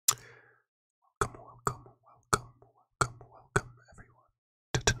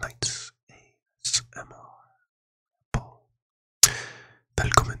ASMR.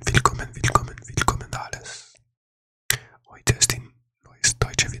 Willkommen alles. Heute ist die neueste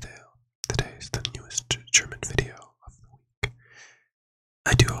deutsche Video. Today is the newest German video of the week.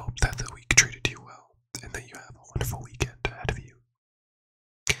 I do hope that the week treated you well and that you have a wonderful weekend ahead of you.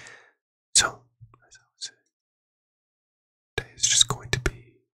 So, as I was saying, today is just going to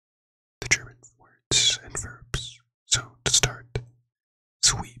be the German words and verbs. So, to start,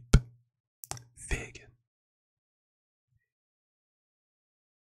 sweep, vegan.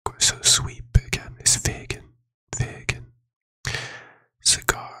 So sweep again is vegan.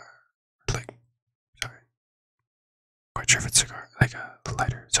 Cigar, quite sure if it's cigar, like a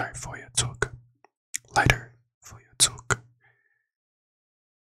lighter, Feuerzug. Lighter, Feuerzug.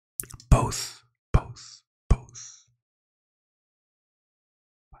 Both.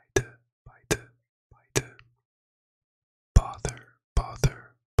 Beide. Bother.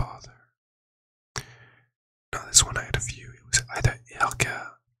 Now this one I had a few. It was either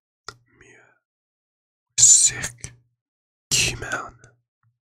Ärger, Mühe, sick, kümmern,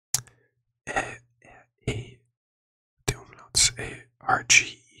 the umlauts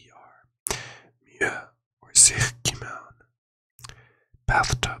ARGER, Mühe or sich kümmern,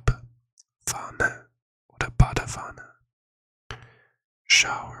 Bathtub, Wanne oder Badewanne,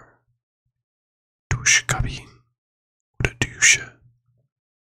 Shower, Duschkabine oder Dusche,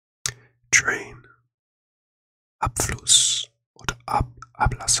 Drain, Abfluss oder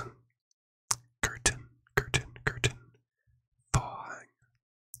ablassen, Curtain,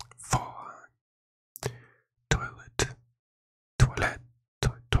 Vorhang, Toilet,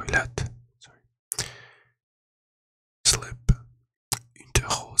 Slip,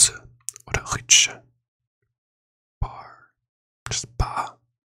 Unterhose oder Ritsche, Bar, just Bar,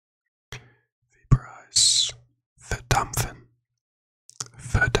 Vaporize, verdampfen,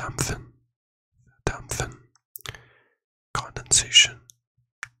 Condensation,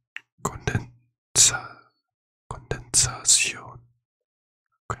 Condensation.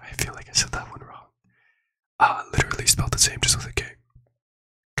 I feel like I said that one wrong. Literally spelled the same, just with a K.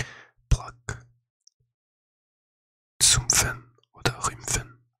 Plug, Zumpfen oder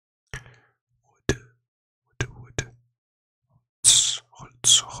Rümpfen. Wood.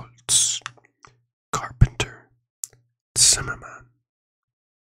 Holz. Carpenter, Zimmerman.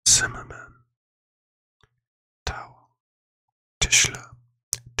 Towel, Tischler.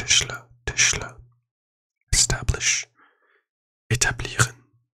 Establish, etablieren.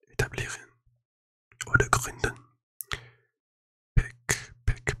 Oder gründen. Pick.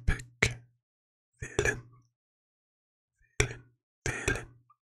 Wählen.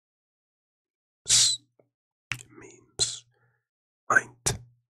 Means. Mind.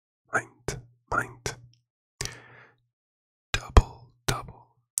 Double.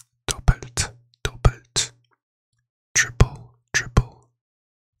 Doppelt. Triple.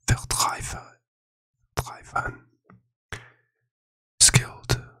 Verdreifachen.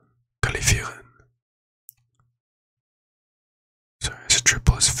 Skilled. Qualifizieren. Sorry, so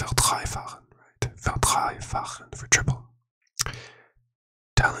triple is verdreifachen, right? Verdreifachen for triple.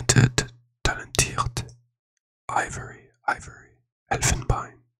 Talentiert. Ivory.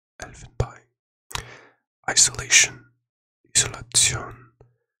 Elfenbein. Isolation. Isolation.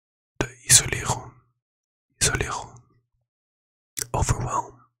 De Isolierung.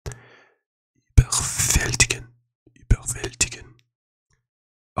 Overwhelm. Überwältigen.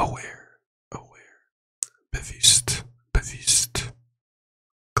 Aware. Bewusst.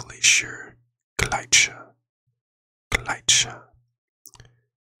 Glacier. Gleitscher.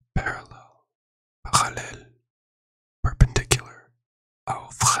 Parallel. Perpendicular.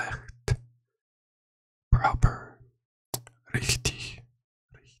 Aufrecht. Proper. Richtig.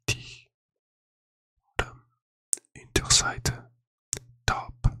 Unterseite.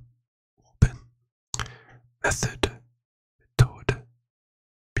 Top. Oben. Method.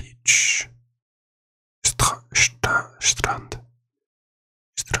 Beach. Strand.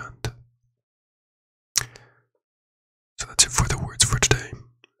 So that's it for the words for today.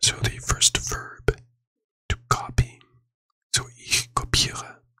 So the first verb, to copy. So ich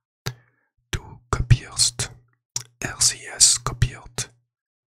kopiere. Du kopierst. RCS kopiert.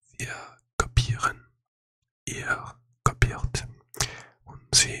 Wir kopieren. Ihr kopiert.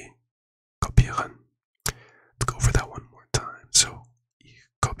 Und sie kopieren. Let's go over that one more time. So ich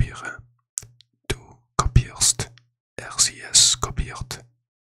kopiere. Du kopierst. RCS kopiert.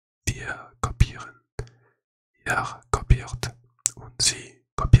 Wir kopieren. Ihr kopiert. Und sie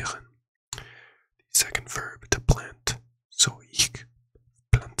kopieren. The second verb, to plant. So ich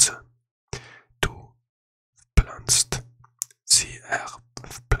pflanze. Du pflanzt. Sie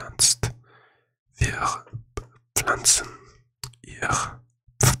pflanzt. Wir Wir pflanzen. Ihr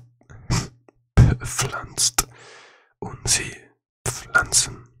pflanzt. Und sie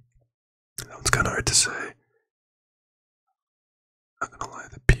pflanzen. That one's kind of hard to say. Not gonna lie,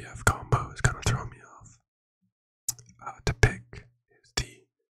 the PF combo is kind of throwing me off. To pick is the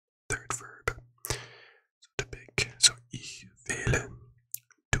third verb. So to pick. So ich wähle.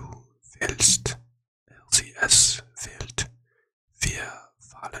 Du wählst. LCS wählt. Wir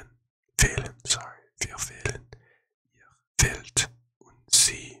wählen, sorry. Wir wählen. Ihr wählt. Und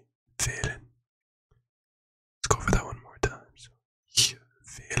sie wählen. Let's go for that one more time. So, ich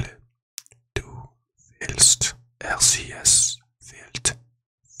wähle. Du wählst. LCS wählt.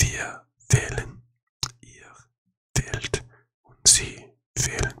 Wir wählen. Ihr wählt. Und sie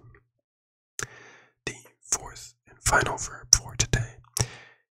wählen. The fourth and final verb for today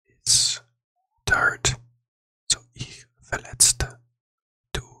is to hurt. So ich verletzte.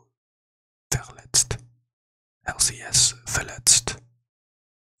 Du verletzt. LCS verletzt.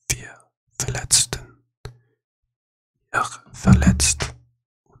 Wir verletzten. Ihr verletzt.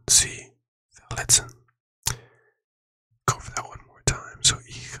 Und sie verletzen. Go for that one more time. So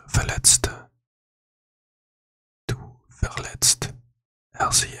ich verletzte. Du verletzt.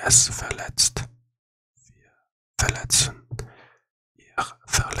 LCS verletzt. Wir verletzen. Ihr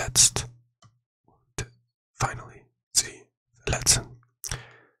verletzt. Und finally